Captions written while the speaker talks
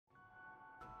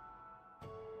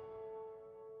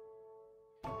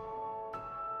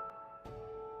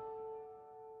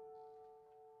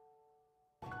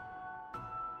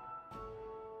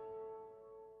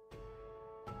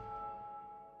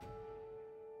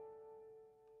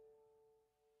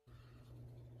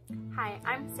Hi,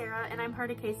 I'm Sarah and I'm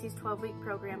part of Casey's 12-week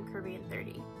program, Curvy in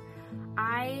 30.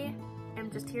 I am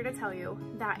just here to tell you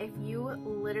that if you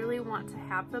literally want to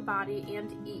have the body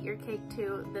and eat your cake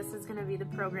too, this is going to be the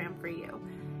program for you.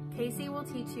 Casey will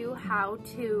teach you how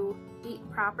to eat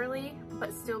properly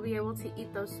but still be able to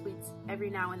eat those sweets every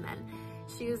now and then.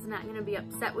 She is not going to be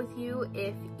upset with you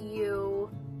if you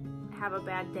have a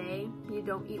bad day, you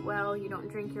don't eat well, you don't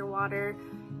drink your water,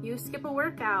 you skip a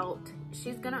workout.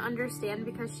 She's gonna understand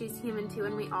because she's human too,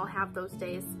 and we all have those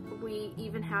days. We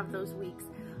even have those weeks.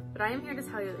 But I am here to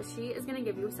tell you that she is gonna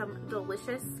give you some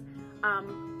delicious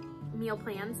meal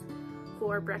plans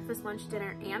for breakfast, lunch,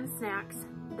 dinner, and snacks,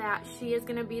 that she is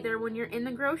gonna be there when you're in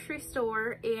the grocery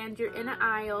store and you're in an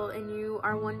aisle and you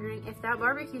are wondering if that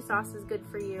barbecue sauce is good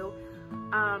for you.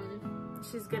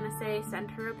 She's gonna say,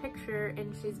 send her a picture,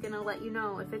 and she's gonna let you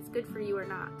know if it's good for you or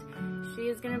not. She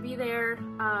is gonna be there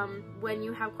when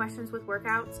you have questions with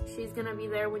workouts. She's gonna be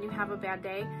there when you have a bad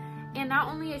day. And not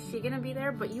only is she gonna be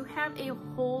there, but you have a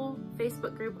whole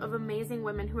Facebook group of amazing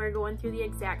women who are going through the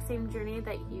exact same journey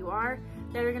that you are,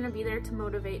 that are gonna be there to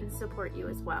motivate and support you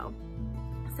as well.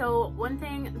 So one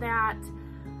thing that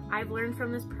I've learned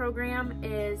from this program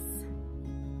is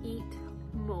eat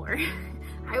more.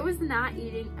 I was not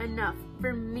eating enough.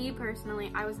 For me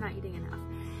personally, I was not eating enough.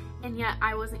 And yet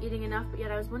I wasn't eating enough, but yet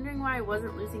I was wondering why I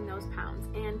wasn't losing those pounds.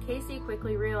 And Casey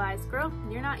quickly realized, girl,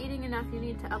 you're not eating enough, you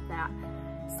need to up that.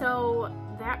 So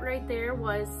that right there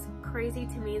was crazy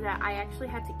to me, that I actually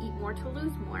had to eat more to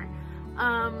lose more.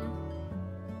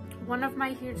 One of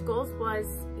my huge goals was,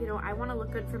 you know, I want to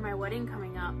look good for my wedding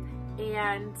coming up.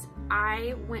 And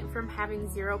I went from having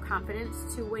zero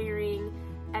confidence to wearing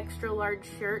extra large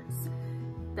shirts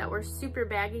that were super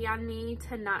baggy on me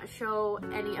to not show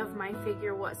any of my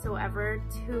figure whatsoever,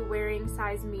 to wearing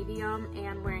size medium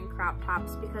and wearing crop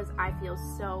tops because I feel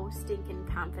so stinking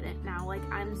confident now. Like,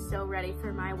 I'm so ready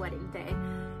for my wedding day.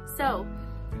 So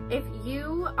if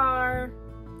you are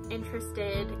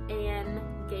interested in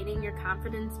gaining your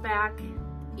confidence back,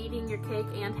 eating your cake,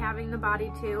 and having the body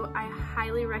too, I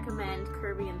highly recommend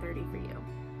Curvy in 30 for you.